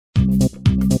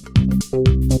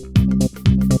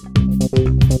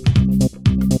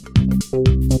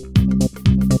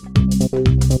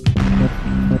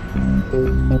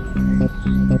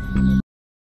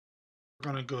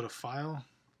File.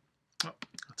 Oh,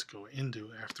 let's go into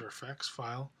After Effects,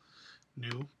 File,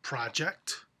 New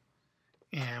Project.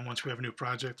 And once we have a new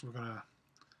project, we're going to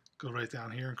go right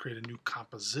down here and create a new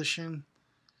composition.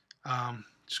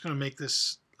 Just going to make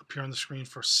this appear on the screen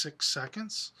for 6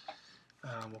 seconds.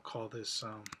 We'll call this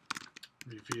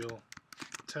reveal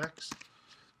text.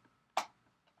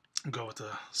 Go with the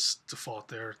default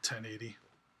there, 1080.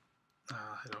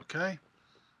 Hit OK.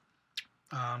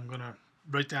 I'm going to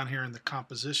right down here in the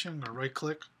composition, I'm going to right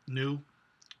click, new,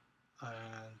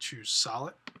 and choose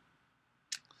solid.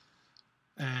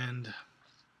 And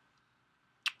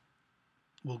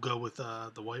we'll go with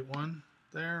the white one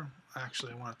there.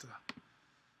 Actually, I want to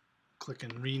click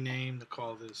and rename to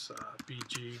call this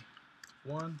BG1.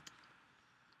 We'll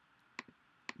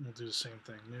do the same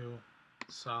thing, new,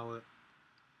 solid,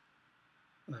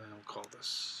 and we'll call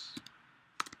this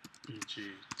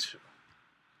BG2.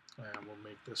 And we'll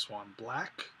make this one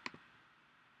black.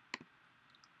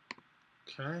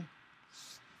 Okay.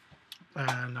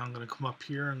 And I'm going to come up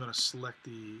here. I'm going to select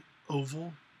the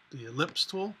oval, the ellipse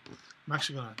tool. I'm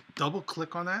actually going to double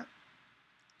click on that.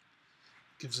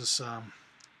 Gives us a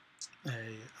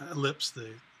ellipse, the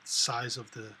size of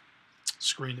the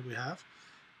screen that we have.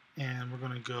 And we're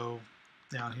going to go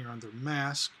down here under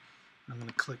mask. I'm going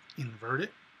to click invert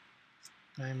it.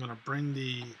 And I'm going to bring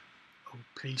the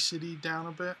opacity down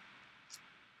a bit.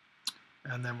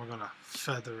 And then we're going to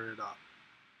feather it up.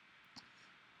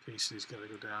 Opacity's got to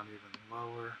go down even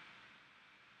lower.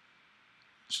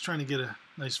 Just trying to get a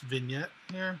nice vignette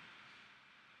here.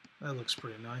 That looks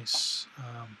pretty nice.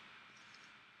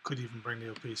 Could even bring the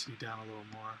opacity down a little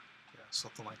more. Yeah,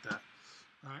 something like that.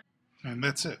 All right. And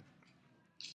that's it.